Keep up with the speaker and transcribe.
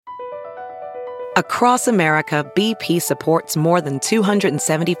Across America, BP supports more than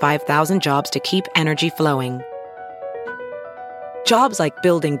 275,000 jobs to keep energy flowing. Jobs like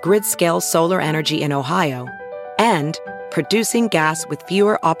building grid-scale solar energy in Ohio and producing gas with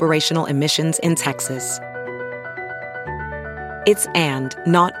fewer operational emissions in Texas. It's and,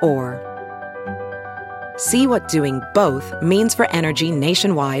 not or. See what doing both means for energy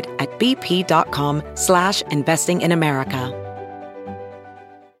nationwide at bp.com/investing in America.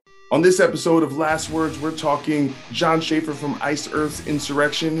 On this episode of Last Words, we're talking John Schaffer from Iced Earth's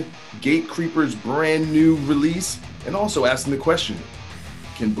Insurrection, Gatecreeper's brand new release, and also asking the question,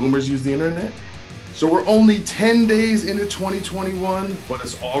 can boomers use the internet? So we're only 10 days into 2021, but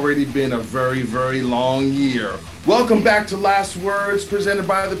it's already been a very, very long year. Welcome back to Last Words, presented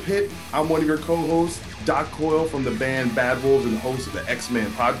by The Pit. I'm one of your co-hosts, Doc Coyle from the band Bad Wolves and host of the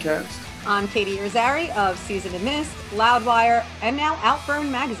X-Men podcast. I'm Katie Irizarry of Season and Mist, Loudwire, and now Outburn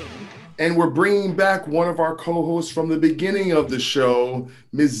Magazine. And we're bringing back one of our co-hosts from the beginning of the show,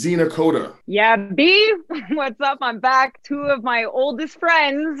 Ms. Zena Coda. Yeah, B, what's up? I'm back. Two of my oldest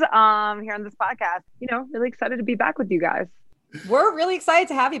friends here on this podcast. You know, really excited to be back with you guys. We're really excited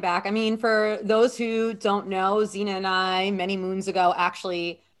to have you back. I mean, for those who don't know, Zena and I, many moons ago,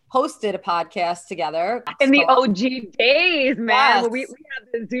 actually hosted a podcast together. In the OG days, man. Yes. Where we had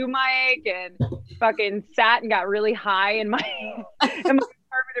the Zoom mic and fucking sat and got really high in my apartment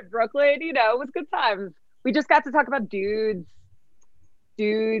in Brooklyn. You know, it was good times. We just got to talk about dudes.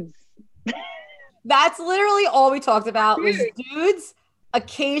 That's literally all we talked about was dudes,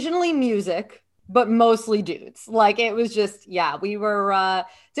 occasionally music, but mostly dudes. Like it was just, yeah, we were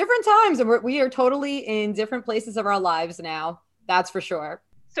different times and we are totally in different places of our lives now. That's for sure.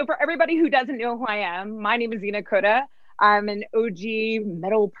 So for everybody who doesn't know who I am, my name is Zena Coda. I'm an OG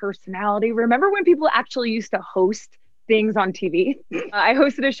metal personality. Remember when people actually used to host things on TV? I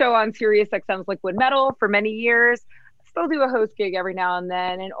hosted a show on Sirius XM's Liquid Metal for many years. Still do a host gig every now and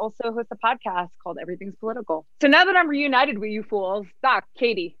then, and also host a podcast called Everything's Political. So now that I'm reunited with you fools, Doc,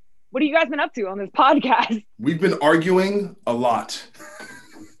 Katie, what have you guys been up to on this podcast? We've been arguing a lot.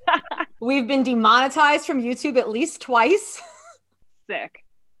 We've been demonetized from YouTube at least twice. Sick.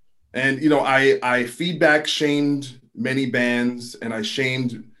 And, you know, I feedback shamed many bands, and I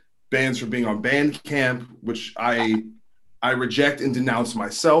shamed bands for being on Bandcamp, which I reject and denounce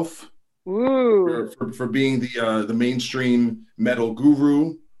myself. Ooh. For being the mainstream metal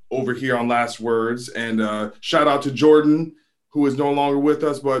guru over here on Last Words. And shout out to Jordan, who is no longer with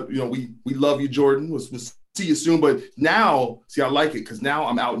us, but, you know, we love you, Jordan. We'll see you soon. But now, see, I like it because now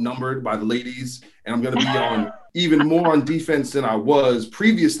I'm outnumbered by the ladies, and I'm going to be on even more on defense than I was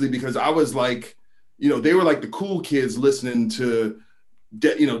previously, because I was like, you know, they were like the cool kids listening to,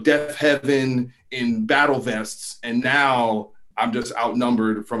 Death Heaven in battle vests. And now I'm just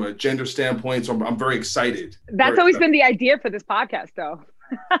outnumbered from a gender standpoint. So I'm very excited. That's always been the idea for this podcast, though.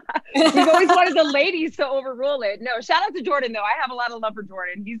 We've always wanted the ladies to overrule it. No, shout out to Jordan, though. I have a lot of love for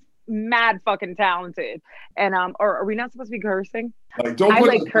Jordan. He's mad fucking talented. And or are we not supposed to be cursing? Like, don't I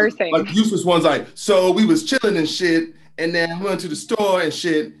like cursing. Like useless ones. Like, so we was chilling and shit, and then we went to the store and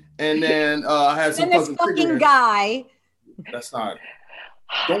shit, and then I had some. And this fucking guy. That's not.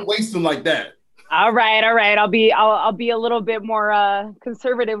 Don't waste them like that. All right. I'll be a little bit more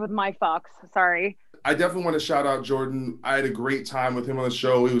conservative with my fucks. Sorry. I definitely want to shout out Jordan. I had a great time with him on the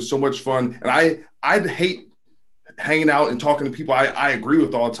show. It was so much fun, and I'd hate hanging out and talking to people I agree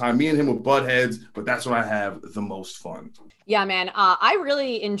with all the time. Me and him would butt heads, but that's when I have the most fun. Yeah, man. I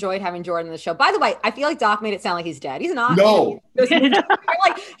really enjoyed having Jordan on the show. By the way, I feel like Doc made it sound like he's dead. He's not. No.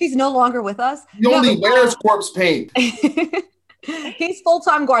 Like he's no longer with us. He only wears corpse paint. He's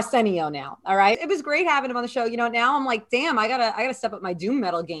full-time Garcenio now. All right. It was great having him on the show. You know, now I'm like, damn, I gotta step up my doom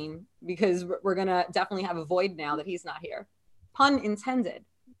metal game, because we're gonna definitely have a void now that he's not here. Pun intended.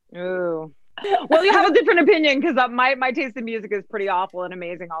 Ooh. Well, you have a different opinion, because my taste in music is pretty awful and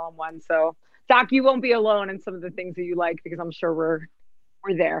amazing all in one. So, Doc, you won't be alone in some of the things that you like, because I'm sure we're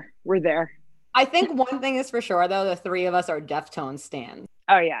there. We're there. I think one thing is for sure, though, the three of us are Deftones stans.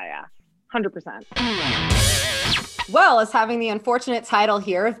 Oh, yeah. 100%. Well, as having the unfortunate title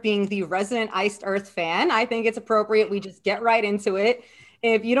here of being the resident Iced Earth fan, I think it's appropriate we just get right into it.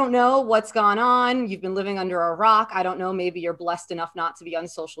 If you don't know what's gone on, you've been living under a rock. I don't know, maybe you're blessed enough not to be on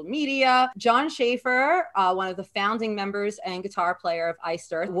social media. John Schaffer, one of the founding members and guitar player of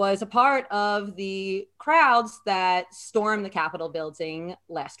Iced Earth, was a part of the crowds that stormed the Capitol building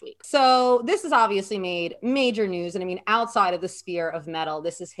last week. So this has obviously made major news. And I mean, outside of the sphere of metal,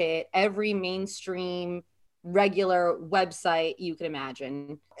 this has hit every mainstream regular website you can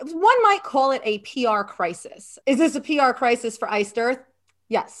imagine. One might call it a PR crisis. Is this a PR crisis for Iced Earth?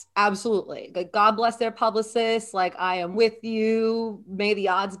 Yes, absolutely. Like, God bless their publicists. Like, I am with you. May the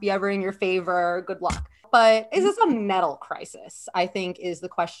odds be ever in your favor. Good luck. But is this a metal crisis? I think is the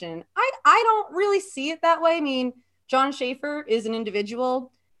question. I don't really see it that way. I mean, John Schaffer is an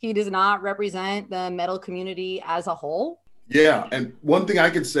individual. He does not represent the metal community as a whole. Yeah, and one thing I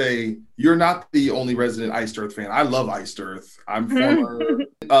could say, you're not the only resident Iced Earth fan. I love Iced Earth. I'm former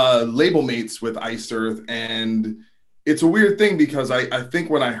label mates with Iced Earth, and it's a weird thing because I think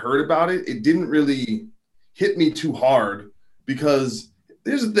when I heard about it, it didn't really hit me too hard because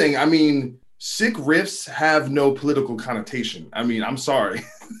here's the thing. I mean, sick riffs have no political connotation. I mean, I'm sorry.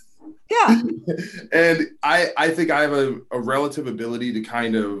 Yeah. And I think I have a relative ability to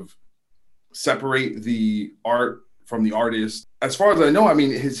kind of separate the art from the artist. As far as I know, I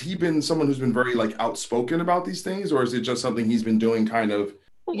mean, has he been someone who's been very like outspoken about these things, or is it just something he's been doing kind of?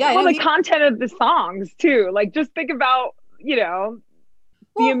 Yeah. Well, the content of the songs too. Like, just think about,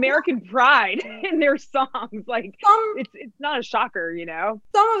 the American pride in their songs. Like, it's not a shocker,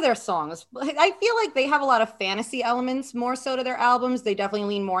 Some of their songs, I feel like they have a lot of fantasy elements more so to their albums. They definitely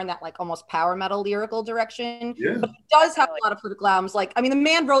lean more in that like almost power metal lyrical direction. Yeah. But it does have a lot of political albums. Like, I mean, the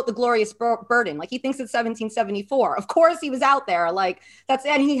man wrote The Glorious Burden. Like, he thinks it's 1774. Of course he was out there. Like,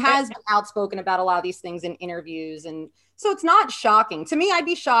 and he has been outspoken about a lot of these things in interviews. And so it's not shocking. To me, I'd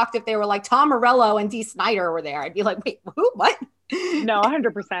be shocked if they were like Tom Morello and Dee Snider were there. I'd be like, wait, who? What? No,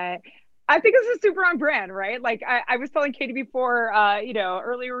 100%. I think this is super on brand, right? Like, I was telling Katie before,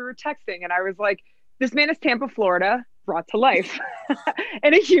 earlier we were texting, and I was like, this man is Tampa, Florida, brought to life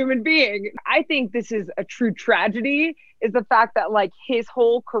and a human being. I think this is a true tragedy, is the fact that like his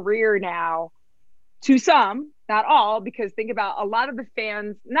whole career now, to some, not all, because think about a lot of the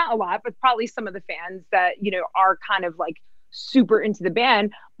fans, not a lot, but probably some of the fans that, are kind of like super into the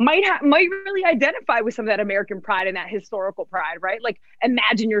band might really identify with some of that American pride and that historical pride, right? Like,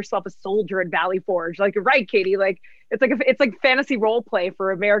 imagine yourself a soldier at Valley Forge. Like, you're right, Katie. Like, it's like fantasy role play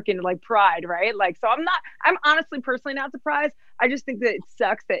for American like pride, right? Like, so I'm honestly personally not surprised. I just think that it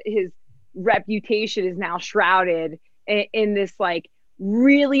sucks that his reputation is now shrouded in this like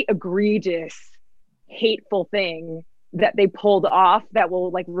really egregious, hateful thing that they pulled off that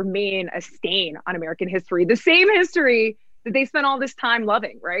will like remain a stain on American history. The same history that they spent all this time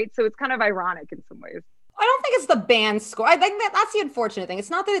loving, right? So it's kind of ironic in some ways. I don't think it's the band's score. I think that's the unfortunate thing.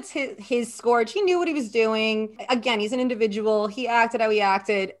 It's not that it's his score. He knew what he was doing. Again, he's an individual. He acted how he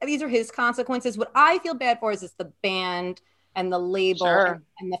acted. These are his consequences. What I feel bad for is it's the band and the label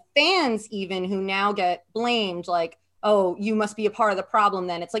and the fans even who now get blamed like, oh, you must be a part of the problem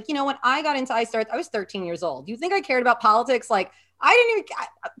then. It's like, when I got into Iced Earth, I was 13 years old. You think I cared about politics? Like, I didn't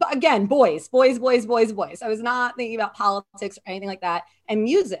even, again, boys. I was not thinking about politics or anything like that. And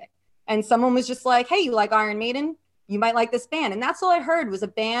music. And someone was just like, hey, you like Iron Maiden? You might like this band. And that's all I heard was a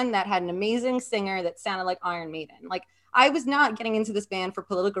band that had an amazing singer that sounded like Iron Maiden. Like, I was not getting into this band for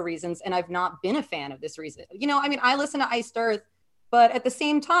political reasons, and I've not been a fan of this reason. I listen to Iced Earth, but at the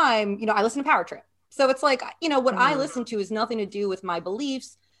same time, I listen to Power Trip. So it's like, what I listen to is nothing to do with my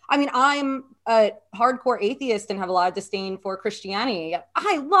beliefs. I mean, I'm a hardcore atheist and have a lot of disdain for Christianity.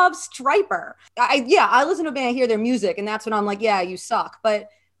 I love Stryper. I listen to a band, I hear their music, and that's when I'm like, yeah, you suck. But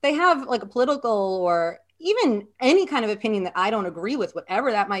they have like a political or even any kind of opinion that I don't agree with,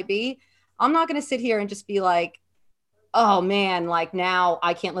 whatever that might be. I'm not going to sit here and just be like, oh man, like now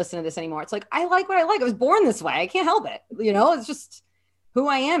I can't listen to this anymore. It's like, I like what I like. I was born this way. I can't help it. It's just who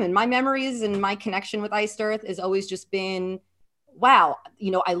I am, and my memories and my connection with Iced Earth has always just been, wow,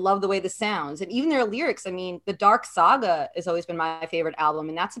 I love the way this sounds. And even their lyrics, I mean, The Dark Saga has always been my favorite album,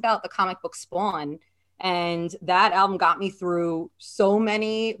 and that's about the comic book Spawn. And that album got me through so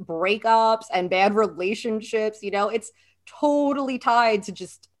many breakups and bad relationships. It's totally tied to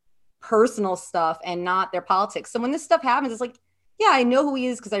just personal stuff and not their politics. So when this stuff happens, it's like, yeah, I know who he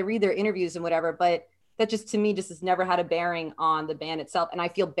is because I read their interviews and whatever, but that just to me just has never had a bearing on the band itself. And I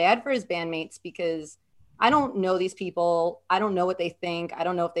feel bad for his bandmates because I don't know these people. I don't know what they think. I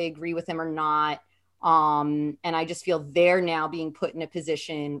don't know if they agree with him or not. And I just feel they're now being put in a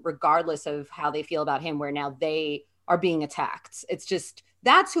position, regardless of how they feel about him, where now they are being attacked. It's just,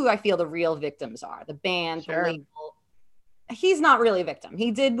 that's who I feel the real victims are. The band, the label. He's not really a victim.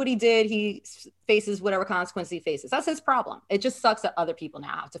 He did what he did. He faces whatever consequence he faces. That's his problem. It just sucks that other people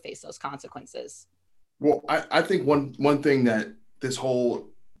now have to face those consequences. Well, I think one thing that this whole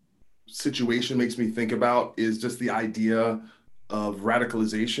situation makes me think about is just the idea of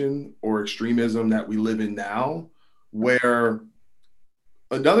radicalization or extremism that we live in now, where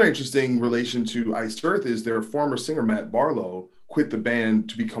another interesting relation to Iced Earth is their former singer, Matt Barlow, quit the band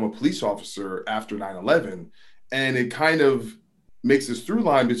to become a police officer after 9/11. And it kind of makes this through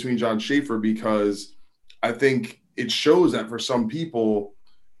line between John Schaffer, because I think it shows that for some people,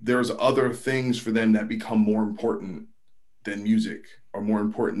 there's other things for them that become more important than music, or more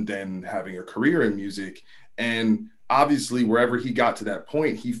important than having a career in music. And obviously, wherever he got to that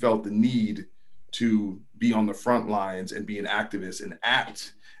point, he felt the need to be on the front lines and be an activist and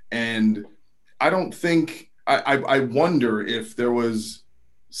act. And I don't think, I wonder if there was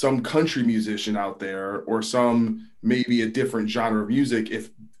some country musician out there, or some maybe a different genre of music, if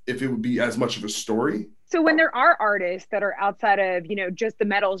it would be as much of a story. So when there are artists that are outside of, just the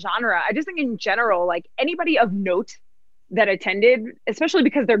metal genre, I just think in general, like anybody of note that attended, especially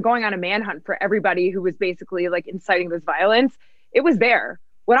because they're going on a manhunt for everybody who was basically like inciting this violence, it was there.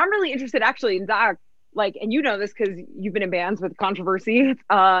 What I'm really interested actually in, Zach, like, and you know this because you've been in bands with controversy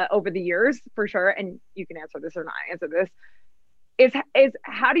over the years for sure, and you can answer this or not answer this, is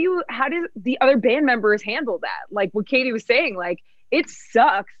how do the other band members handle that? Like what Katie was saying, like it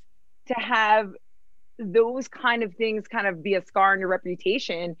sucks to have those kind of things kind of be a scar on your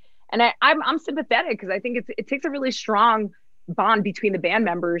reputation. And I'm sympathetic, because I think it takes a really strong bond between the band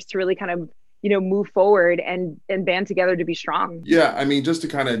members to really kind of, move forward and band together to be strong. Yeah, I mean, just to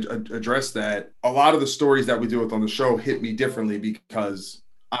kind of address that, a lot of the stories that we deal with on the show hit me differently because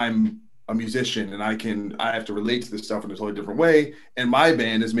I'm a musician and I have to relate to this stuff in a totally different way. And my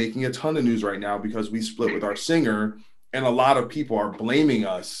band is making a ton of news right now because we split with our singer, and a lot of people are blaming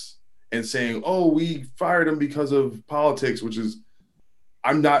us and saying, oh, we fired him because of politics, which is,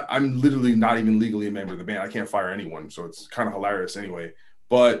 I'm literally not even legally a member of the band. I can't fire anyone. So it's kind of hilarious anyway.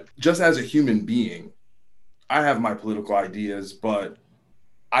 But just as a human being, I have my political ideas, but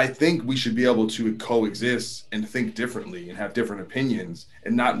I think we should be able to coexist and think differently and have different opinions,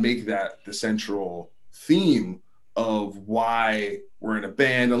 and not make that the central theme of why we're in a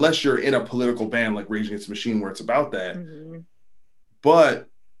band, unless you're in a political band like Rage Against the Machine where it's about that. Mm-hmm. But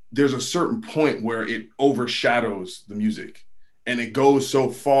there's a certain point where it overshadows the music. And it goes so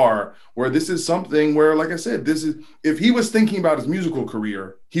far where this is something where, like I said, if he was thinking about his musical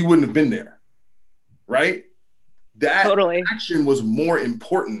career, he wouldn't have been there, right? That totally. Action was more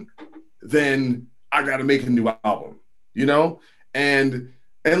important than I got to make a new album, And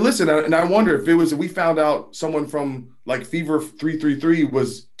listen, and I wonder if we found out someone from like Fever 333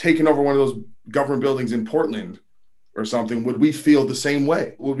 was taking over one of those government buildings in Portland or something, would we feel the same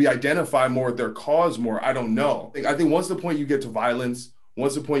way? Would we identify more with their cause more? I don't know. I think once the point you get to violence,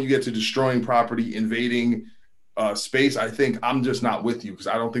 once the point you get to destroying property, invading space, I think I'm just not with you, because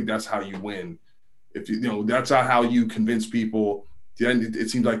I don't think that's how you win. If that's not how you convince people, then it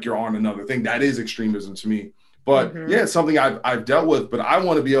seems like you're on another thing. That is extremism to me. But yeah, it's something I've dealt with, but I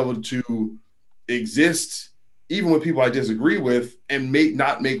want to be able to exist even with people I disagree with, and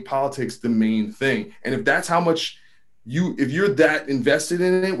not make politics the main thing. And if that's how much if you're that invested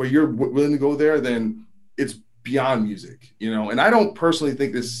in it, where you're willing to go there, then it's beyond music, And I don't personally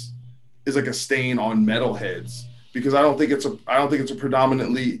think this is like a stain on metalheads, because I don't think it's a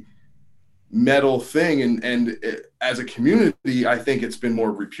predominantly metal thing. And as a community, I think it's been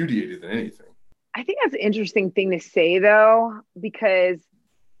more repudiated than anything. I think that's an interesting thing to say though, because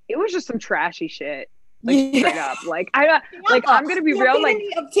it was just some trashy shit. Like straight up. I'm gonna be real, like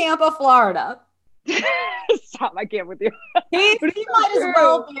of Tampa, Florida. Stop, I can't with you. He might as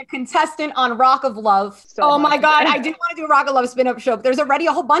well be a contestant on Rock of Love. Oh my God, I did want to do a Rock of Love spin-up show, but there's already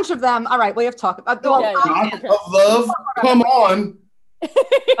a whole bunch of them. All right, we have to talk about Rock of Love. Come on.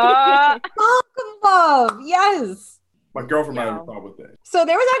 Rock of Love, yes. My girlfriend might have a problem with that. So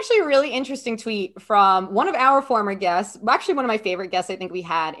there was actually a really interesting tweet from one of our former guests, actually one of my favorite guests I think we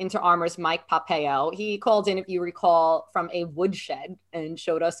had, Into Armor's Mike Papeo. He called in, if you recall, from a woodshed and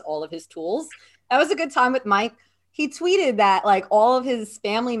showed us all of his tools. That was a good time with Mike. He tweeted that like all of his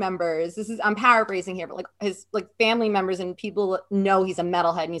family members, I'm paraphrasing here, but like his family members and people know he's a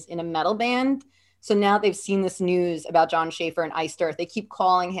metalhead and he's in a metal band. So now they've seen this news about John Schaffer and Iced Earth. They keep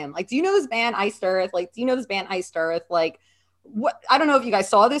calling him like, do you know this band Iced Earth? Like, do you know this band Iced Earth? Like, what? I don't know if you guys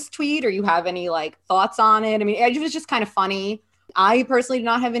saw this tweet or you have any like thoughts on it. I mean, it was just kind of funny. I personally do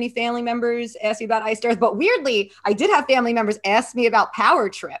not have any family members ask me about Iced Earth, but weirdly, I did have family members ask me about Power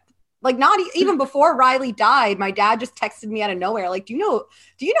Trip. Like not even before Riley died, my dad just texted me out of nowhere. Like, do you know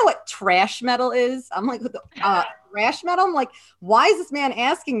what trash metal is? I'm like, thrash metal? I'm like, why is this man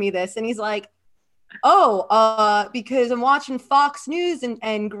asking me this? And he's like, Because I'm watching Fox News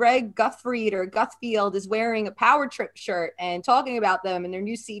and Greg Guthried or Guthfield is wearing a Power Trip shirt and talking about them and their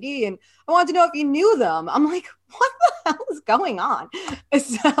new CD. And I wanted to know if you knew them. I'm like, what the hell is going on?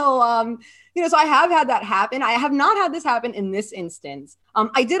 So, so I have had that happen. I have not had this happen in this instance.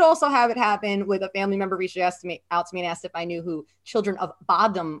 I did also have it happen with a family member reached out to me and asked if I knew who Children of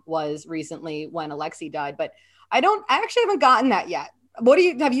Bodom was recently when Alexi died, but I actually haven't gotten that yet.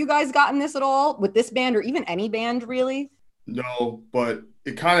 Have you guys gotten this at all with this band or even any band really? No, but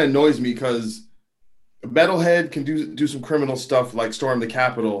it kind of annoys me because a metalhead can do some criminal stuff like storm the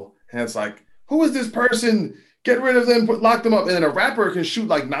Capitol. And it's like, who is this person? Get rid of them, lock them up. And then a rapper can shoot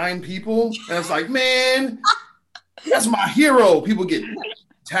like 9 people. And it's like, man, that's my hero. People get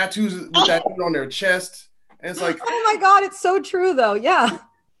tattoos with that on their chest. And it's like, oh my God, it's so true though. Yeah.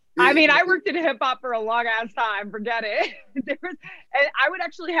 I mean, I worked in hip hop for a long ass time. Forget it. And I would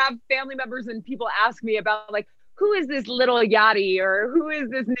actually have family members and people ask me about like, who is this Little Yachty or who is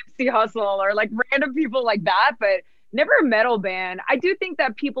this Nipsey Hussle or like random people like that, but never a metal band. I do think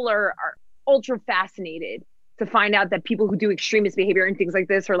that people are ultra fascinated to find out that people who do extremist behavior and things like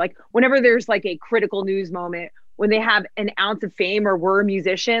this, or like whenever there's like a critical news moment, when they have an ounce of fame or were a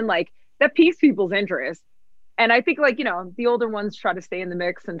musician, like that piques people's interest. And I think like, the older ones try to stay in the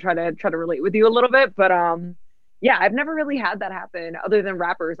mix and try to relate with you a little bit. But yeah, I've never really had that happen other than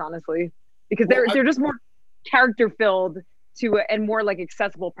rappers, honestly, because they're just more character filled and more like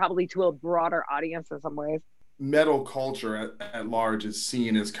accessible probably to a broader audience in some ways. Metal culture at large is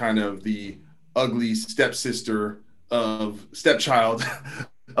seen as kind of the ugly stepchild of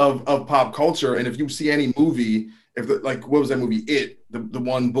pop culture. And if you see any movie, what was that movie? The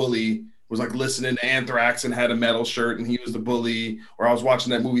one bully was like listening to Anthrax and had a metal shirt and he was the bully. Or I was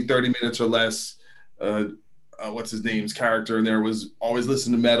watching that movie 30 Minutes or Less. What's his name's character in there was always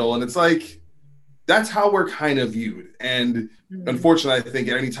listening to metal. And it's like, that's how we're kind of viewed. And unfortunately, I think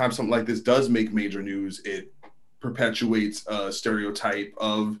anytime something like this does make major news, it perpetuates a stereotype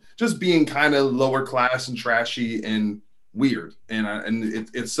of just being kind of lower class and trashy and weird. And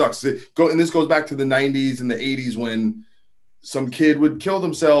it sucks. And this goes back to the 90s and the 80s when some kid would kill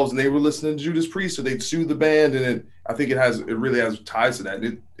themselves and they were listening to Judas Priest, so they'd sue the band. And I think it really has ties to that.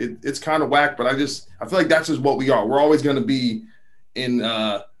 And it's kind of whack, but I feel like that's just what we are. We're always going to be in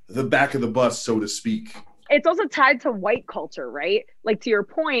the back of the bus, so to speak. It's also tied to white culture, right? Like to your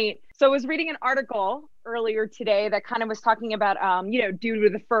point. So I was reading an article earlier today that kind of was talking about, dude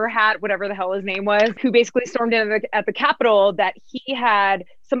with the fur hat, whatever the hell his name was, who basically stormed in at the Capitol, that he had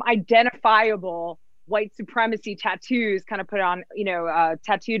some identifiable white supremacy tattoos kind of put on,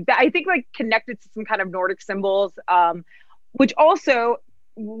 tattooed, I think like connected to some kind of Nordic symbols, which also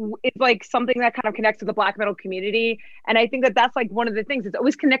is like something that kind of connects to the Black metal community. And I think that that's like one of the things, it's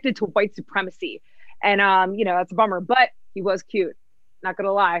always connected to white supremacy. And, that's a bummer, but he was cute. Not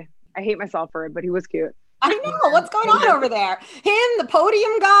gonna lie. I hate myself for it, but he was cute. I know. What's going on over there? Him, the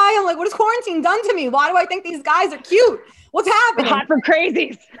podium guy. I'm like, what has quarantine done to me? Why do I think these guys are cute? What's happening? Hot for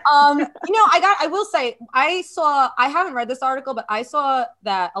crazies. I will say, I haven't read this article, but I saw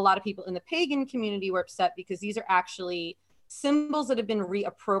that a lot of people in the pagan community were upset because these are actually symbols that have been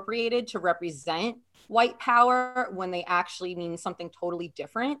reappropriated to represent white power when they actually mean something totally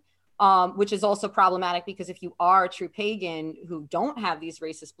different. Which is also problematic because if you are a true pagan who don't have these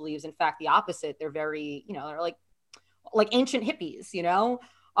racist beliefs, in fact, the opposite, they're very, they're like ancient hippies,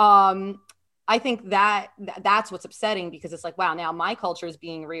 I think that's what's upsetting because it's like, wow, now my culture is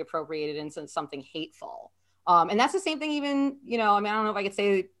being reappropriated into something hateful. And that's the same thing even, I don't know if I could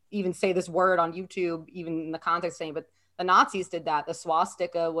say this word on YouTube, even in the context thing, but the Nazis did that. The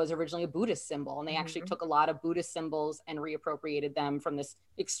swastika was originally a Buddhist symbol, and they actually took a lot of Buddhist symbols and reappropriated them from this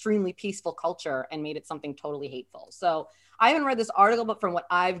extremely peaceful culture and made it something totally hateful. So I haven't read this article, but from what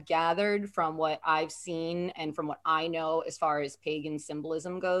I've gathered, from what I've seen, and from what I know as far as pagan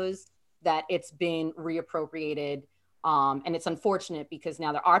symbolism goes, that it's been reappropriated. And it's unfortunate because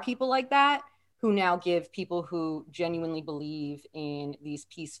now there are people like that who now give people who genuinely believe in these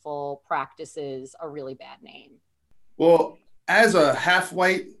peaceful practices a really bad name. Well, as a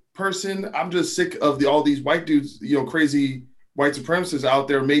half-white person, I'm just sick of all these white dudes, crazy white supremacists out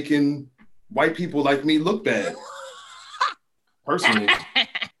there making white people like me look bad. Personally,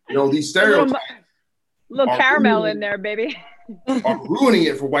 these stereotypes. Little caramel in there, baby. Are ruining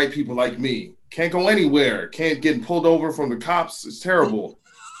it for white people like me. Can't go anywhere. Can't get pulled over from the cops. It's terrible.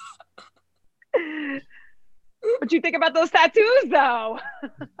 What you think about those tattoos, though?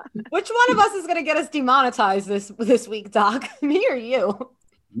 Which one of us is going to get us demonetized this week, Doc? Me or you?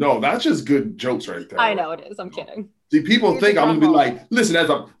 No, that's just good jokes right there. I know it is. I'm kidding. See, people think I'm gonna be like, listen, as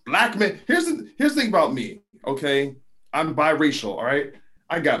a black man, here's the thing about me, okay? I'm biracial, all right?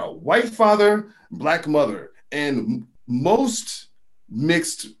 I got a white father, black mother, and most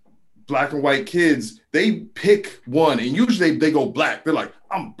mixed black and white kids, they pick one, and usually they go black. They're like,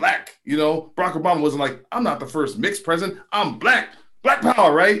 I'm black, you know? Barack Obama wasn't like, I'm not the first mixed president, I'm black. Black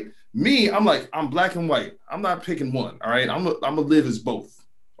power, right? Me, I'm like, I'm black and white. I'm not picking one, all right? I'm gonna live as both,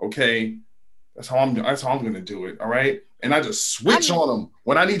 okay? That's how I'm gonna do it, all right? And I just switch on them.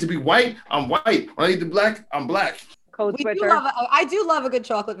 When I need to be white, I'm white. When I need to be black, I'm black. Code switcher. I do love a good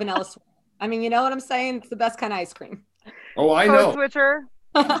chocolate vanilla swirl. I mean, you know what I'm saying? It's the best kind of ice cream. Oh, I Code know. switcher.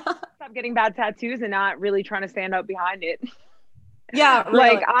 Stop getting bad tattoos and not really trying to stand up behind it. Yeah, really.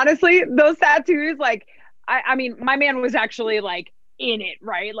 Like honestly, those tattoos, like I mean, my man was actually like in it,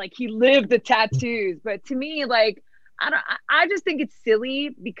 right? Like he lived the tattoos. But to me, like I just think it's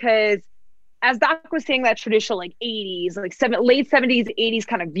silly because as Doc was saying, that traditional like 80s, like late 70s, 80s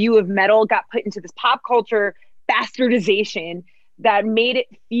kind of view of metal got put into this pop culture bastardization that made it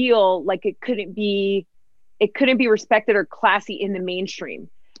feel like it couldn't be respected or classy in the mainstream.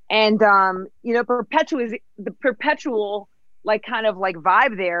 And you know, the perpetual like kind of like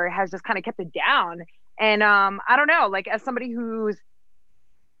vibe there has just kind of kept it down. And I don't know, like as somebody who's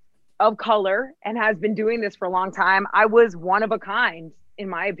of color and has been doing this for a long time, I was one of a kind, in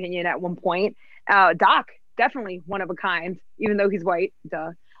my opinion, at one point. Doc, definitely one of a kind, even though he's white,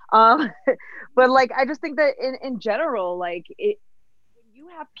 duh. But like, I just think that in general, like when you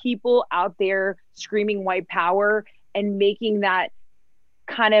have people out there screaming white power and making that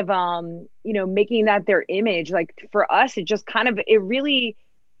kind of, you know, making that their image, like for us, it kind of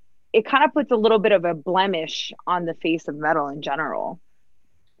puts a little bit of a blemish on the face of metal in general.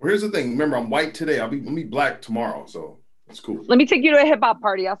 Well, here's the thing. Remember, I'm white today. I'll be black tomorrow, so it's cool. Let me take you to a hip hop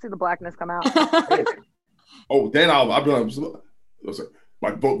party. I'll see the blackness come out. Oh, then I'll be like, my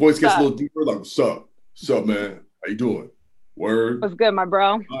voice gets a little deeper. Like, what's up? What's up, man? How you doing? Word. What's good, my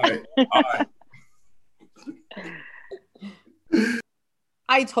bro? All right.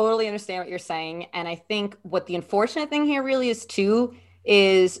 I totally understand what you're saying. And I think what the unfortunate thing here really is too,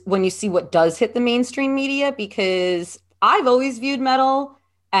 is when you see what does hit the mainstream media, because I've always viewed metal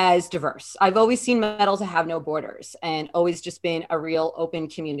as diverse. I've always seen metal to have no borders and always just been a real open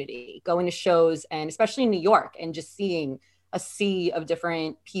community, going to shows and especially in New York and just seeing a sea of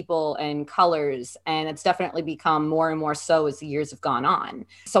different people and colors. And it's definitely become more and more so as the years have gone on.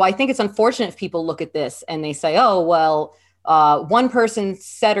 So I think it's unfortunate if people look at this and they say, oh, well, one person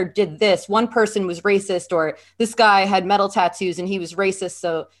said or did this, one person was racist, or this guy had metal tattoos and he was racist,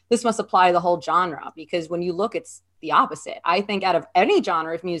 so this must apply to the whole genre. Because when you look, it's the opposite. I think out of any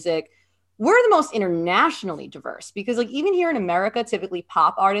genre of music, we're the most internationally diverse, because like even here in America, typically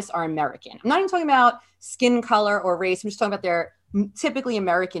pop artists are American. I'm not even talking about skin color or race. I'm just talking about they're typically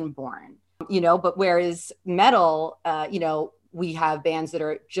American born, you know, but whereas metal, you know, we have bands that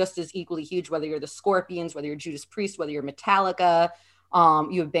are just as equally huge, whether you're the Scorpions, whether you're Judas Priest, whether you're Metallica.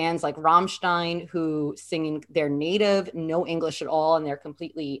 You have bands like Rammstein who sing in their native, no English at all, and they're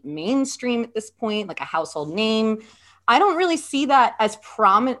completely mainstream at this point, like a household name. I don't really see that as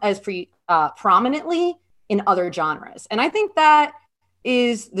prominently in other genres. And I think that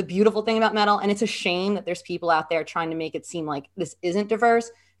is the beautiful thing about metal. And it's a shame that there's people out there trying to make it seem like this isn't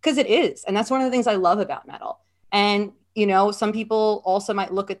diverse, because it is. And that's one of the things I love about metal. And you know, some people also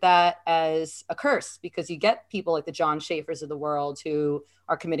might look at that as a curse, because you get people like the John Schaffers of the world who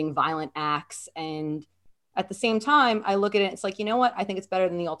are committing violent acts. And at the same time, I look at it, it's like, you know what? I think it's better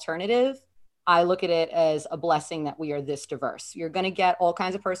than the alternative. I look at it as a blessing that we are this diverse. You're going to get all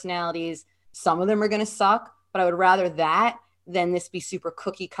kinds of personalities. Some of them are going to suck, but I would rather that than this be super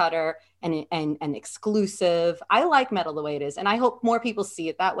cookie cutter and exclusive. I like metal the way it is. And I hope more people see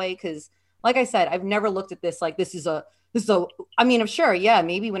it that way, because like I said, I've never looked at this like I mean, I'm sure, yeah,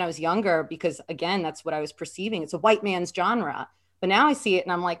 maybe when I was younger, because again, that's what I was perceiving. It's a white man's genre. But now I see it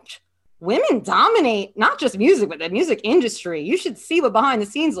and I'm like, women dominate not just music, but the music industry. You should see what behind the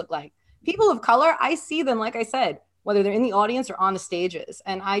scenes look like. People of color, I see them, like I said, whether they're in the audience or on the stages.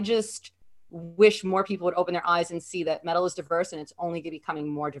 And I just wish more people would open their eyes and see that metal is diverse and it's only becoming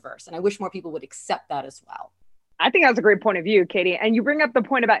more diverse. And I wish more people would accept that as well. I think that's a great point of view, Katie. And you bring up the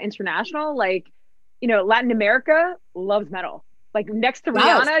point about international, like, you know, Latin America loves metal. Like next to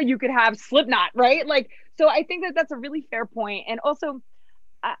Rihanna, you could have Slipknot, right? Like, so I think that that's a really fair point. And also,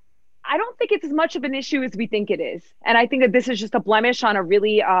 I don't think it's as much of an issue as we think it is. And I think that this is just a blemish on a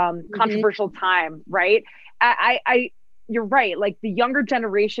really controversial time, right? You're right. Like the younger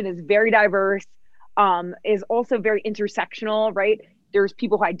generation is very diverse, is also very intersectional, right? There's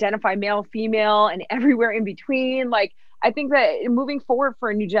people who identify male, female, and everywhere in between. Like, I think that moving forward for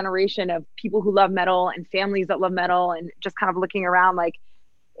a new generation of people who love metal and families that love metal and just kind of looking around, like,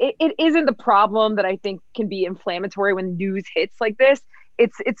 it isn't the problem that I think can be inflammatory when news hits like this.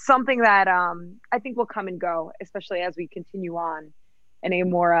 It's something that I think will come and go, especially as we continue on in a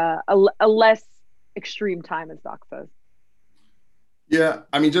more a less extreme time, as Doc says. Yeah,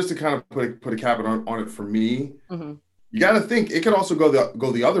 I mean, just to kind of put a cap on it for me, Mm-hmm. you got to think it could also go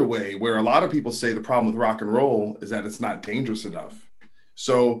the other way, where a lot of people say the problem with rock and roll is that it's not dangerous enough.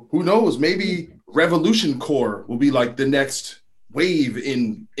 So who knows? Maybe Revolution Core will be like the next wave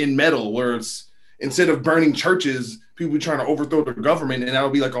in metal, where it's instead of burning churches, people trying to overthrow the government, and that'll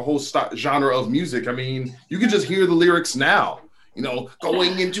be like a whole genre of music. I mean, you can just hear the lyrics now. You know,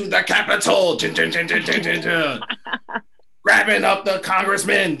 going into the Capitol, grabbing up the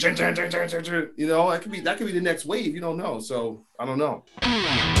congressman. You know, that could be the next wave. You don't know. So I don't know.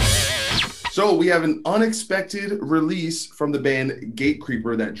 So we have an unexpected release from the band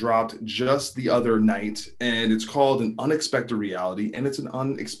Gatecreeper that dropped just the other night, and it's called An Unexpected Reality, and it's an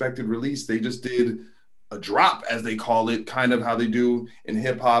unexpected release. They just did a drop, as they call it, kind of how they do in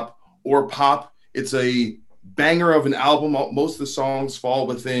hip hop or pop. It's a banger of an album. Most of the songs fall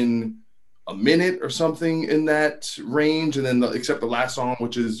within a minute or something in that range, and then except the last song,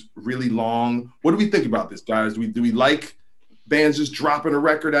 which is really long. What do we think about this, guys? Do we like bands just dropping a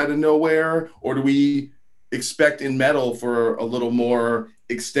record out of nowhere, or do we expect in metal for a little more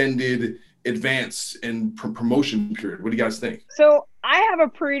extended advance and promotion period? What do you guys think? So I have a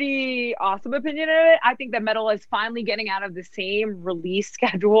pretty awesome opinion of it. I think that metal is finally getting out of the same release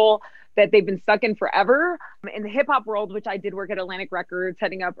schedule that they've been stuck in forever. In the hip hop world, which I did work at Atlantic Records,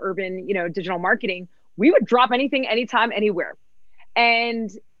 heading up urban, digital marketing, we would drop anything, anytime, anywhere.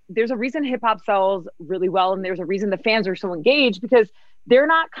 And there's a reason hip hop sells really well. And there's a reason the fans are so engaged, because they're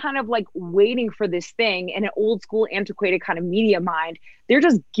not kind of like waiting for this thing in an old school, antiquated kind of media mind. They're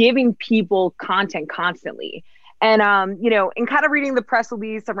just giving people content constantly. And, and kind of reading the press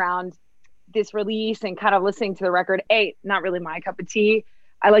release around this release and kind of listening to the record, not really my cup of tea.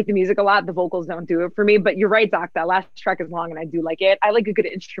 I like the music a lot. The vocals don't do it for me, but you're right, Doc, that last track is long and I do like it. I like a good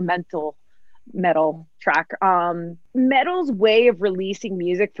instrumental metal track. Metal's way of releasing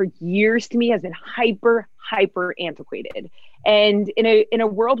music for years to me has been hyper antiquated. And in a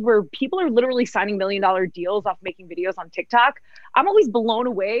world where people are literally signing $1 million deals off making videos on TikTok, I'm always blown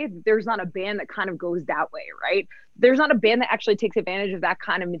away that there's not a band that kind of goes that way, right? There's not a band that actually takes advantage of that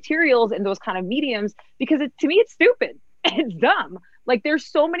kind of materials and those kind of mediums, because to me, it's stupid. It's dumb. Like, there's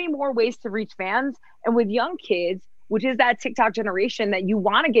so many more ways to reach fans. And with young kids, which is that TikTok generation, that you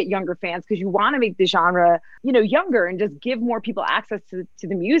want to get younger fans because you want to make the genre, younger and just give more people access to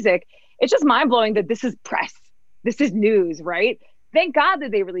the music. It's just mind blowing that this is press. This is news, right? Thank God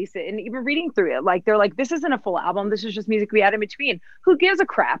that they released it. And even reading through it, like, they're like, this isn't a full album. This is just music we had in between. Who gives a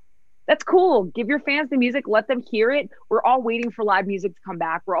crap? That's cool. Give your fans the music. Let them hear it. We're all waiting for live music to come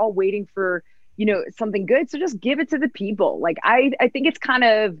back. We're all waiting for, something good. So just give it to the people. Like, I think it's kind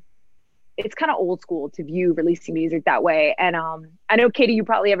of old school to view releasing music that way. And I know, Katie, you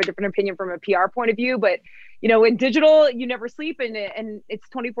probably have a different opinion from a PR point of view, but in digital, you never sleep and it's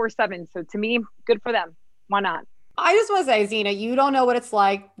 24/7. So to me, good for them. Why not? I just want to say, Zena, you don't know what it's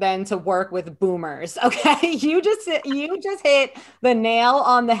like then to work with boomers. Okay. You just hit the nail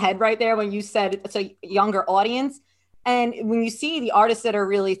on the head right there when you said it's a younger audience. And when you see the artists that are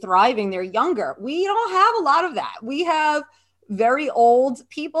really thriving, they're younger. We don't have a lot of that. We have very old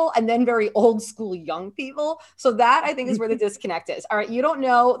people and then very old school young people. So that, I think, is where the disconnect is. All right. You don't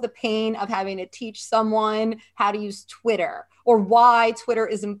know the pain of having to teach someone how to use Twitter or why Twitter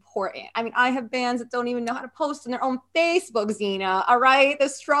is important. I mean, I have bands that don't even know how to post on their own Facebook, Zena. All right. The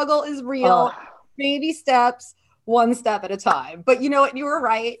struggle is real. Baby steps, one step at a time. But you know what? You were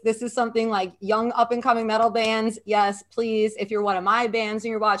right. This is something like young up and coming metal bands. Yes, please. If you're one of my bands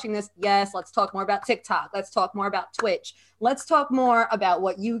and you're watching this, yes, let's talk more about TikTok. Let's talk more about Twitch. Let's talk more about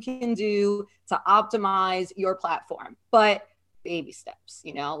what you can do to optimize your platform. But baby steps,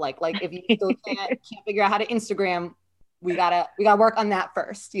 like if you still can't figure out how to Instagram, we gotta work on that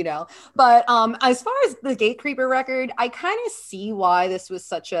first, But as far as the Gatecreeper record, I kind of see why this was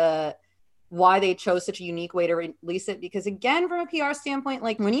why they chose such a unique way to release it. Because again, from a PR standpoint,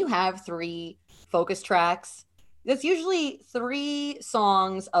 like when you have 3 focus tracks, that's usually 3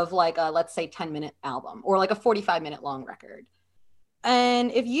 songs of like a, let's say 10-minute album or like a 45-minute long record. And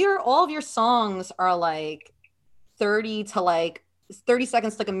if all of your songs are like 30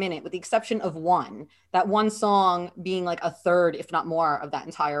 seconds to like a minute, with the exception of that one song being like a third, if not more, of that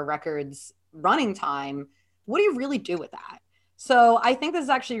entire record's running time, what do you really do with that? So I think this is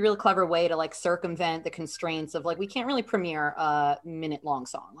actually a really clever way to like circumvent the constraints of like, we can't really premiere a minute long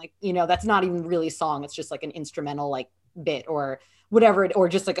song. Like, you know, that's not even really a song. It's just like an instrumental like bit or whatever, or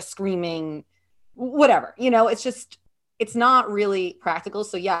just like a screaming, whatever, you know, it's not really practical.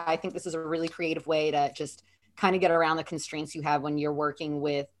 So yeah, I think this is a really creative way to just kind of get around the constraints you have when you're working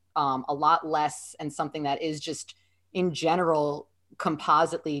with a lot less and something that is just in general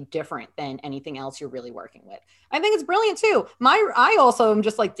compositely different than anything else you're really working with. I think it's brilliant too. I also am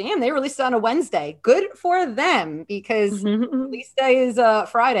just like, damn, they released it on a Wednesday. Good for them, because release day is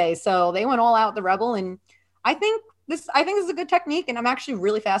Friday. So they went all out the Rebel. And I think this is a good technique, and I'm actually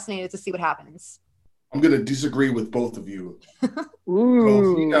really fascinated to see what happens. I'm going to disagree with both of you. Ooh.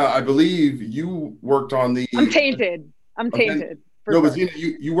 So, Zena, I believe you worked on the... I'm tainted. No, but Zena,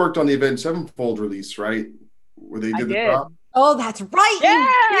 you worked on the Avenged Sevenfold release, right? Where they did the drop? Oh, that's right. Yeah,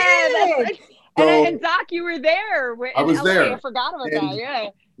 that's right. And Doc, you were there. I was there. I forgot about that. Yeah.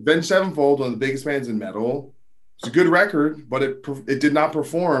 Avenged Sevenfold, one of the biggest bands in metal. It's a good record, but it did not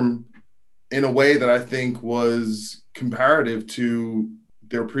perform in a way that I think was comparative to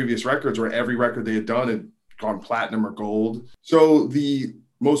their previous records, where every record they had done had gone platinum or gold. So the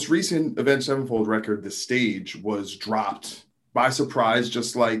most recent Avenged Sevenfold record, The Stage, was dropped by surprise,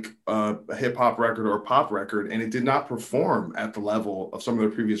 just like a hip hop record or a pop record, and it did not perform at the level of some of their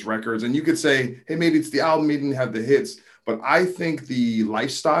previous records. And you could say, hey, maybe it's the album, maybe it didn't have the hits, but I think the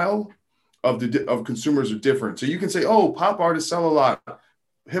lifestyle of consumers are different. So you can say, oh, pop artists sell a lot,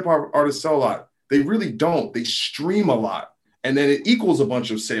 hip hop artists sell a lot. They really don't. They stream a lot, and then it equals a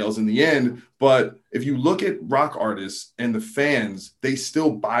bunch of sales in the end. But if you look at rock artists and the fans, they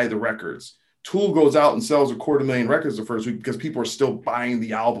still buy the records. Tool goes out and sells 250,000 records the first week because people are still buying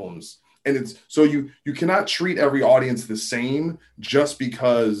the albums. And it's so you cannot treat every audience the same just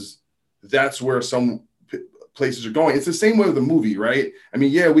because that's where some places are going. It's the same way with a movie, right? I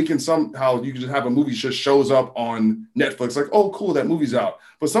mean, yeah, you can just have a movie just shows up on Netflix, like, oh, cool, that movie's out.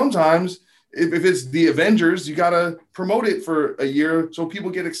 But sometimes if it's the Avengers, you got to promote it for a year so people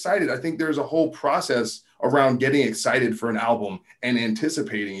get excited. I think there's a whole process around getting excited for an album and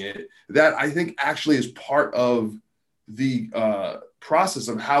anticipating it that I think actually is part of the process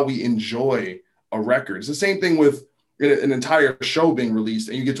of how we enjoy a record. It's the same thing with an entire show being released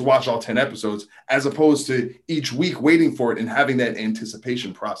and you get to watch all 10 episodes, as opposed to each week waiting for it and having that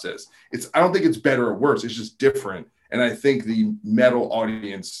anticipation process. I don't think it's better or worse. It's just different. And I think the metal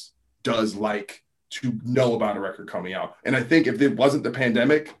audience does like to know about a record coming out. And I think if it wasn't the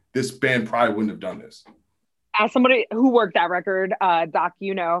pandemic, this band probably wouldn't have done this. As somebody who worked that record, Doc,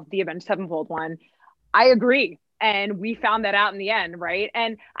 you know, the Avenged Sevenfold one, I agree. And we found that out in the end, right?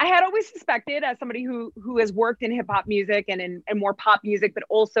 And I had always suspected, as somebody who has worked in hip hop music and in more pop music, but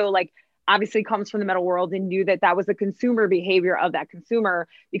also like obviously comes from the metal world, and knew that was the consumer behavior of that consumer,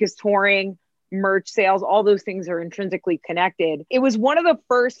 because touring, merch sales, all those things are intrinsically connected. It was one of the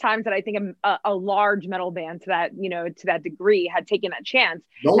first times that I think a large metal band to that degree had taken that chance.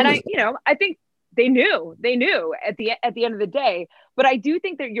 I think they knew at the end of the day. But I do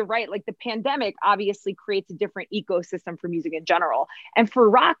think that you're right. Like, the pandemic obviously creates a different ecosystem for music in general. And for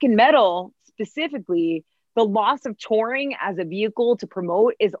rock and metal specifically, the loss of touring as a vehicle to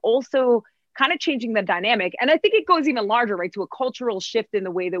promote is also kind of changing the dynamic. And I think it goes even larger, right, to a cultural shift in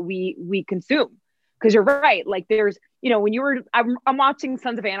the way that we consume. Because you're right. Like, there's, when I'm watching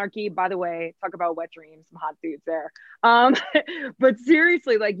Sons of Anarchy, by the way, talk about wet dreams, some hot dudes there. But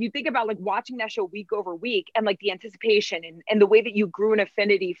seriously, like, you think about like watching that show week over week, and like the anticipation and the way that you grew an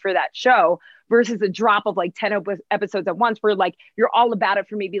affinity for that show, versus a drop of like 10 episodes at once, where like you're all about it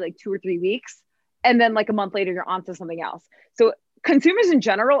for maybe like 2 or 3 weeks. And then like a month later, you're onto something else. So consumers in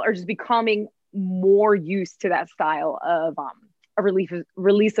general are just becoming more used to that style of a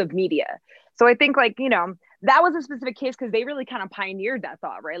release of media. So I think like, that was a specific case because they really kind of pioneered that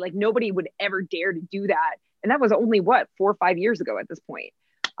thought, right? Like, nobody would ever dare to do that. And that was only 4 or 5 years ago at this point.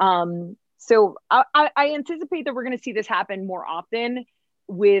 So I anticipate that we're going to see this happen more often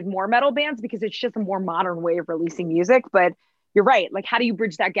with more metal bands, because it's just a more modern way of releasing music. But you're right. Like, how do you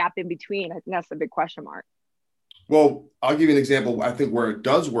bridge that gap in between? I think that's the big question mark. Well, I'll give you an example. I think where it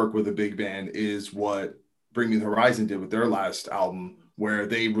does work with a big band is what Bring Me the Horizon did with their last album, where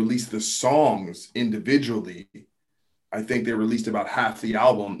they released the songs individually. I think they released about half the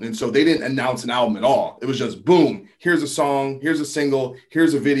album. And so they didn't announce an album at all. It was just, boom, here's a song, here's a single,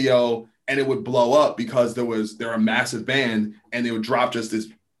 here's a video, and it would blow up because they're a massive band, and they would drop just this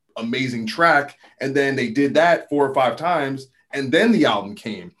amazing track. And then they did that 4 or 5 times, and then the album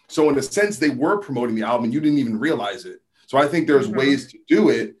came. So in a sense, they were promoting the album and you didn't even realize it. So I think there's ways to do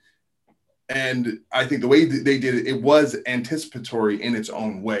it. And I think the way that they did it, it was anticipatory in its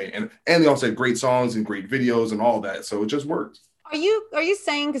own way. And they also had great songs and great videos and all that. So it just worked. Are you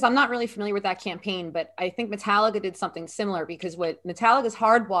saying, because I'm not really familiar with that campaign, but I think Metallica did something similar, because what Metallica's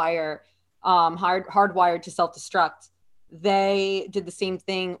Hardwired to Self-Destruct, they did the same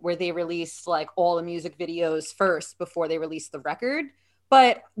thing where they released like all the music videos first before they released the record.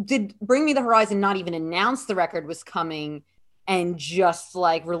 But did Bring Me the Horizon not even announce the record was coming and just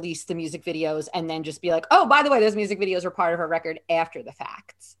like release the music videos and then just be like, oh, by the way, those music videos were part of her record after the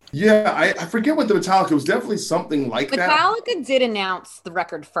fact? Yeah, I forget what the Metallica, it was definitely something like that. Metallica did announce the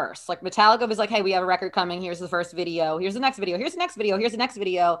record first. Like Metallica was like, hey, we have a record coming. Here's the first video. Here's the next video. Here's the next video. Here's the next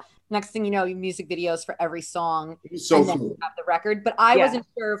video. Next thing you know, music videos for every song. So and then cool. you have the record. But I wasn't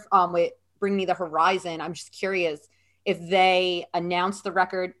sure if with Bring Me the Horizon, I'm just curious if they announced the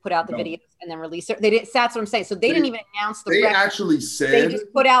record, put out the videos, and then released it. They didn't. That's what I'm saying. So they didn't even announce the record. They actually said they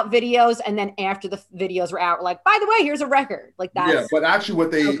just put out videos, and then after the videos were out, we're like, by the way, here's a record. Like that. Yeah, but actually, what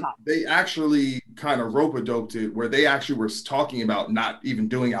they actually kind of rope-a-doped it, where they actually were talking about not even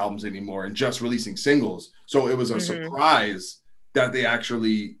doing albums anymore and just releasing singles. So it was a surprise that it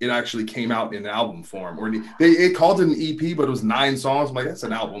actually came out in album form. Or they called it an EP, but it was 9 songs. I'm like, that's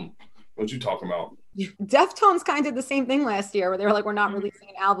an album. What you talking about? Deftones kind of did the same thing last year, where they were like, we're not releasing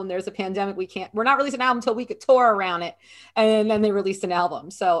an album. There's a pandemic. We're not releasing an album until we could tour around it. And then they released an album.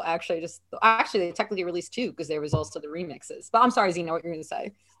 So actually they technically released 2, because there was also the remixes. But I'm sorry, Zena, what you're going to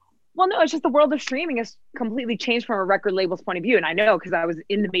say? Well, no, it's just the world of streaming has completely changed from a record label's point of view. And I know, because I was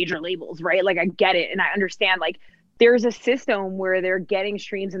in the major labels, right? Like I get it. And I understand, like, there's a system where they're getting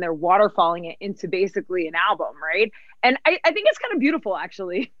streams and they're waterfalling it into basically an album, right? And I think it's kind of beautiful,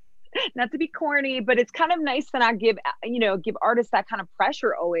 actually. Not to be corny, but it's kind of nice to not give artists that kind of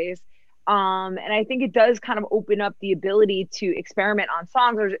pressure always. And I think it does kind of open up the ability to experiment on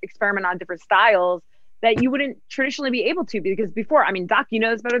songs or experiment on different styles that you wouldn't traditionally be able to, because before, I mean, Doc, you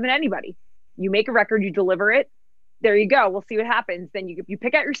know this better than anybody. You make a record, you deliver it. There you go. We'll see what happens. Then you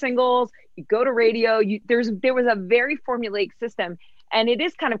pick out your singles, you go to radio. there was a very formulaic system, and it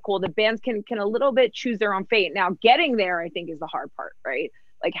is kind of cool that bands can a little bit choose their own fate. Now, getting there, I think, is the hard part, right?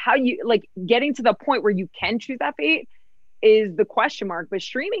 Like how you like getting to the point where you can choose that fate is the question mark. But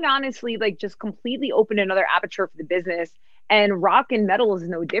streaming, honestly, like just completely opened another aperture for the business. And rock and metal is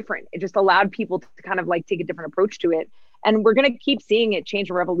no different. It just allowed people to kind of like take a different approach to it. And we're going to keep seeing it change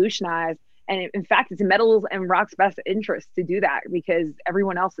and revolutionize. And in fact, it's in metal's and rock's best interest to do that, because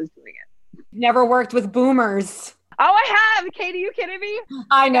everyone else is doing it. Never worked with boomers. Oh, I have. Katie, you kidding me?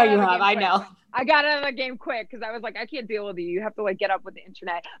 I know you have. I know. I got out of the game quick because I was like, I can't deal with you. You have to like get up with the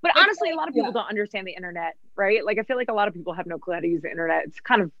internet. But honestly, a lot of people don't understand the internet, right? Like I feel like a lot of people have no clue how to use the internet. It's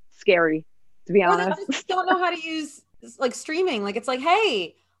kind of scary, to be honest. They just don't know how to use like streaming. Like it's like,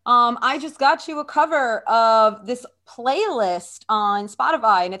 hey, I just got you a cover of this playlist on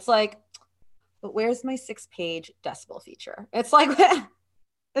Spotify, and it's like, but where's my 6-page decibel feature? It's like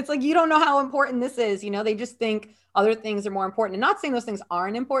it's like you don't know how important this is. You know, they just think other things are more important. And not saying those things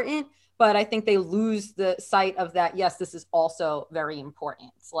aren't important, but I think they lose the sight of that. Yes, this is also very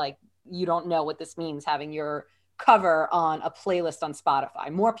important. It's like you don't know what this means, having your cover on a playlist on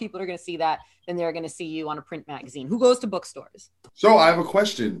Spotify. More people are going to see that than they're going to see you on a print magazine. Who goes to bookstores? So I have a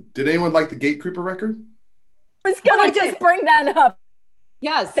question. Did anyone like the Gatecreeper record? I was going to just bring that up.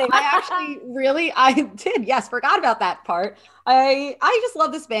 Yes, I did. Yes, forgot about that part. I just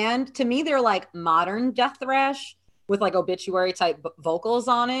love this band. To me, they're like modern death thrash with like obituary type vocals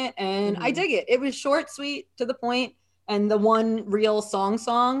on it. And I dig it. It was short, sweet, to the point. And the one real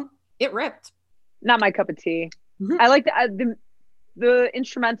song, it ripped. Not my cup of tea. I like the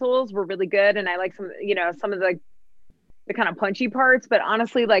instrumentals were really good. And I like some of the kind of punchy parts, but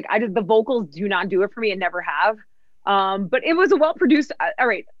honestly, like the vocals do not do it for me and never have. But it was a well-produced, all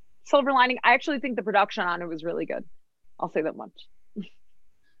right, Silver Lining. I actually think the production on it was really good. I'll say that much.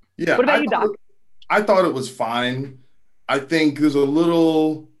 Yeah. What about you, Doc? I thought it was fine. I think there's a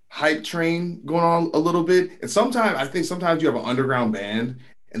little hype train going on a little bit. And sometimes you have an underground band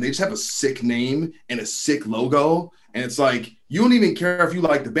and they just have a sick name and a sick logo. And it's like, you don't even care if you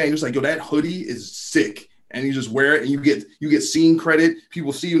like the band. You're just like, yo, that hoodie is sick. And you just wear it and you get scene credit.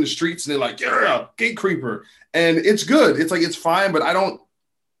 People see you in the streets and they're like, yeah, Gatecreeper. And it's good. It's like, it's fine, but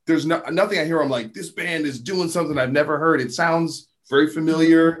there's nothing I hear. I'm like, this band is doing something I've never heard. It sounds very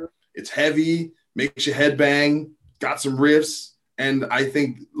familiar. It's heavy, makes your head bang, got some riffs. And I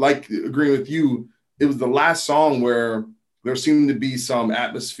think, like agreeing with you, it was the last song where there seemed to be some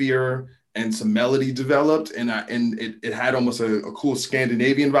atmosphere and some melody developed. And it had almost a cool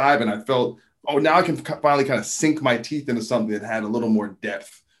Scandinavian vibe. And I felt, oh, now I can finally kind of sink my teeth into something that had a little more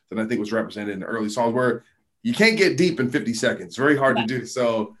depth than I think was represented in the early songs, where you can't get deep in 50 seconds. Very hard to do.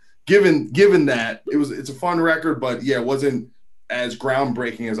 So given that, it's a fun record, but yeah, it wasn't as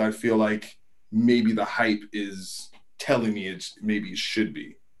groundbreaking as I feel like maybe the hype is telling me maybe it should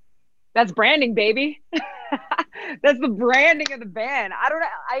be. That's branding, baby. That's the branding of the band.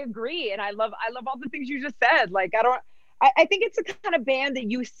 I agree. And I love all the things you just said. Like, I think it's the kind of band that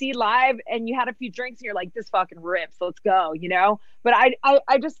you see live and you had a few drinks and you're like, this fucking rips, let's go, you know? But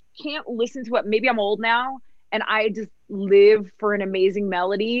I just can't listen to it. Maybe I'm old now and I just live for an amazing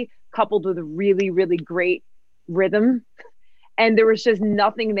melody coupled with a really, really great rhythm. And there was just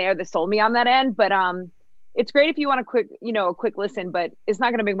nothing there that sold me on that end. But it's great if you want a quick listen, but it's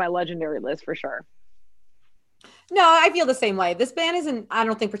not going to make my legendary list for sure. No, I feel the same way. This band isn't, I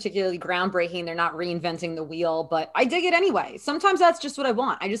don't think, particularly groundbreaking. They're not reinventing the wheel, but I dig it anyway. Sometimes that's just what I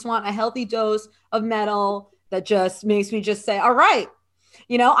want. I just want a healthy dose of metal that just makes me just say, all right.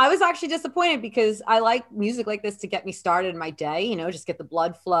 You know, I was actually disappointed because I like music like this to get me started in my day, you know, just get the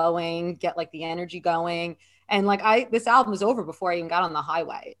blood flowing, get like the energy going. And like this album was over before I even got on the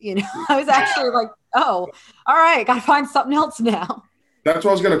highway. You know, I was actually like, oh, all right, got to find something else now. That's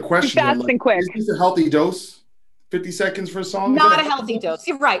what I was going to question. Fast and quick. Is this a healthy dose? 50 seconds for a song? Not a healthy dose.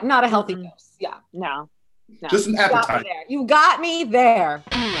 You're right. Not a healthy dose. Yeah. No. Just an appetite. You got me there.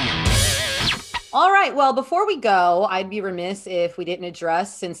 All right. Well, before we go, I'd be remiss if we didn't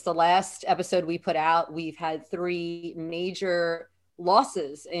address, since the last episode we put out, we've had 3 major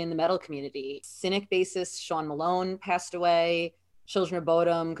losses in the metal community. Cynic bassist Sean Malone passed away. Children of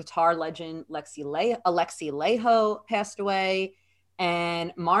Bodom guitar legend Alexi Laiho passed away.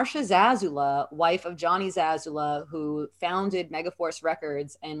 And Marcia Zazula, wife of Johnny Zazula, who founded Megaforce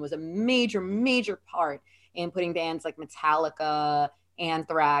Records and was a major, major part in putting bands like Metallica,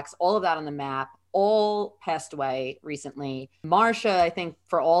 Anthrax, all of that on the map, all passed away recently. Marcia, I think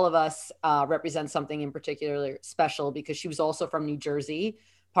for all of us, represents something in particular special because she was also from New Jersey,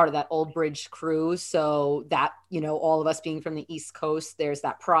 part of that Old Bridge crew. So that, you know, all of us being from the East Coast, there's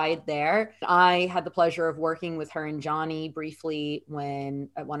that pride there. I had the pleasure of working with her and Johnny briefly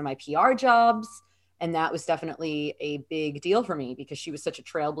at one of my PR jobs. And that was definitely a big deal for me because she was such a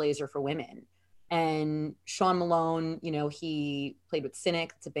trailblazer for women. And Sean Malone, you know, he played with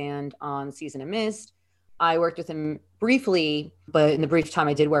Cynic. It's a band on Season of Mist. I worked with him briefly, but in the brief time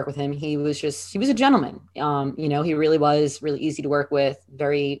I did work with him, he was a gentleman. You know, he really was really easy to work with,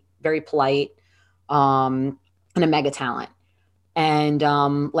 very, very polite, and a mega talent. And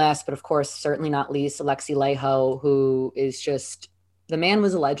last, but of course, certainly not least, Alexi Laiho, who is just, the man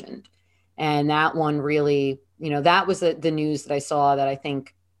was a legend. And that one really, you know, that was the news that I saw that I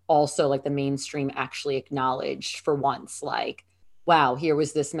think also like the mainstream actually acknowledged for once, like, wow, here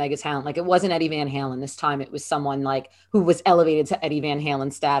was this mega talent. Like, it wasn't Eddie Van Halen this time. It was someone like who was elevated to Eddie Van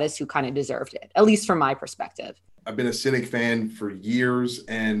Halen status, who kind of deserved it, at least from my perspective. I've been a Cynic fan for years.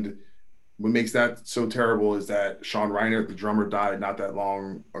 And what makes that so terrible is that Sean Reinert, the drummer, died not that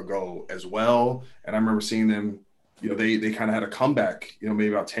long ago as well. And I remember seeing them, you know, they kind of had a comeback, you know,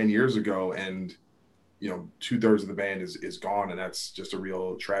 maybe about 10 years ago. And, you know, 2/3 of the band is gone. And that's just a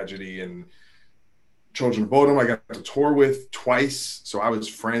real tragedy. And Children of Bodom, I got to tour with twice. So I was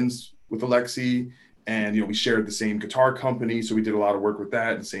friends with Alexi, and, you know, we shared the same guitar company. So we did a lot of work with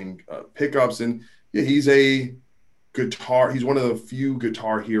that and same pickups. And yeah, he's one of the few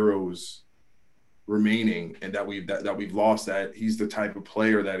guitar heroes remaining, and that we've lost. That he's the type of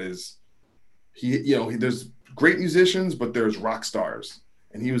player that is, there's great musicians, but there's rock stars.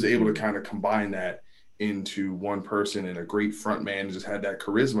 And he was able to kind of combine that into one person, and a great front man, just had that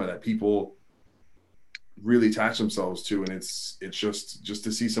charisma that people really attach themselves to. And it's just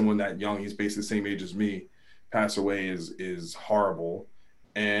to see someone that young, he's basically the same age as me, pass away is horrible.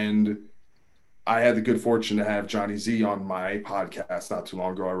 And I had the good fortune to have Johnny Z on my podcast not too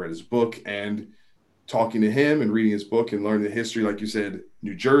long ago. I read his book, and talking to him and reading his book and learning the history, like you said,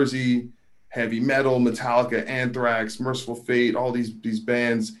 New Jersey, heavy metal, Metallica, Anthrax, Merciful Fate, all these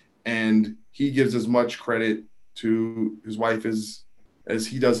bands. And he gives as much credit to his wife as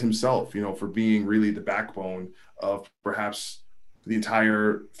he does himself, you know, for being really the backbone of perhaps the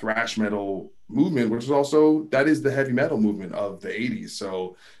entire thrash metal movement, which is also, that is the heavy metal movement of the 80s.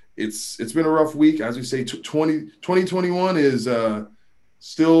 So it's been a rough week. As we say, 2021 is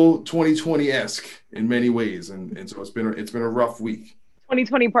still 2020-esque in many ways. And so it's been a rough week.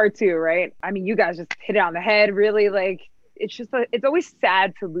 2020 part 2, right? I mean, you guys just hit it on the head, really. Like, it's always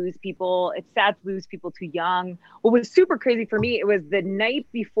sad to lose people. It's sad to lose people too young. What was super crazy for me, it was the night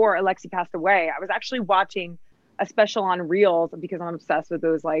before Alexi passed away. I was actually watching a special on Reels because I'm obsessed with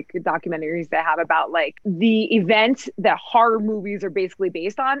those like documentaries that have about like the event that horror movies are basically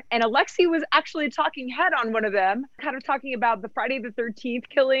based on. And Alexi was actually a talking head on one of them, kind of talking about the Friday the 13th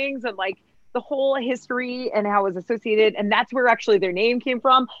killings and like the whole history and how it was associated. And that's where actually their name came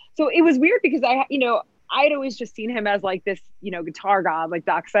from. So it was weird because I'd always just seen him as like this, guitar god, like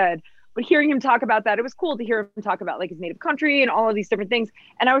Doc said. But hearing him talk about that, it was cool to hear him talk about like his native country and all of these different things.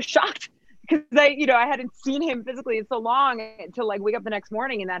 And I was shocked because I hadn't seen him physically in so long to like wake up the next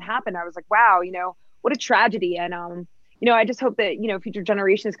morning and that happened. I was like, wow, what a tragedy. And, I just hope that, future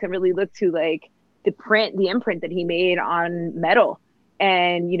generations can really look to like the imprint that he made on metal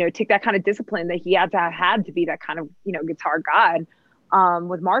and, take that kind of discipline that he had to be that kind of, guitar god.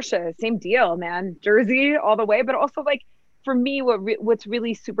 With Marsha, same deal, man, Jersey all the way. But also like, for me, what's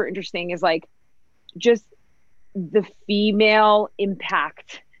really super interesting is like just the female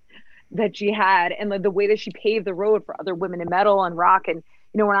impact that she had and like the way that she paved the road for other women in metal and rock. And,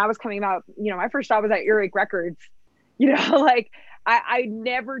 when I was coming out, my first job was at Earache Records, like I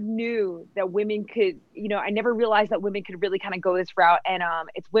never knew that women could, I never realized that women could really kind of go this route. And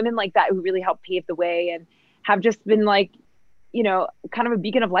it's women like that who really helped pave the way and have just been like, kind of a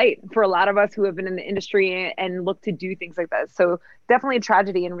beacon of light for a lot of us who have been in the industry and look to do things like that. So definitely a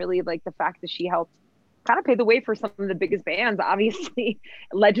tragedy, and really like the fact that she helped kind of pave the way for some of the biggest bands, obviously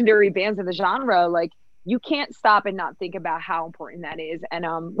legendary bands in the genre. Like you can't stop and not think about how important that is. And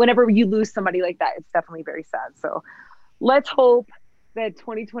whenever you lose somebody like that, it's definitely very sad. So let's hope that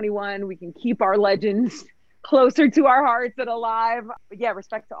 2021, we can keep our legends closer to our hearts and alive. But yeah,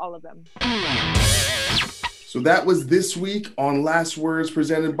 respect to all of them. So that was this week on Last Words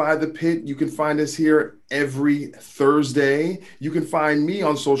presented by The Pit. You can find us here every Thursday. You can find me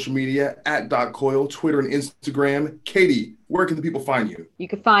on social media at @Coyle, Twitter and Instagram. Katie, where can the people find you? You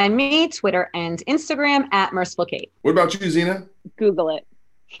can find me, Twitter and Instagram at Merciful Kate. What about you, Zena? Google it.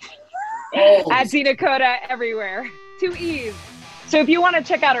 At Zena Coda everywhere. 2 E's. So if you want to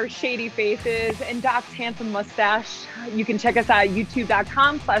check out our shady faces and Doc's handsome mustache, you can check us out at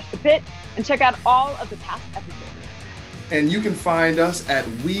youtube.com/thepit and check out all of the past episodes. And you can find us at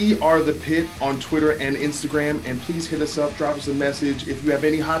We Are The Pit on Twitter and Instagram. And please hit us up, drop us a message if you have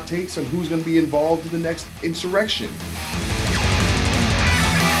any hot takes on who's going to be involved in the next insurrection.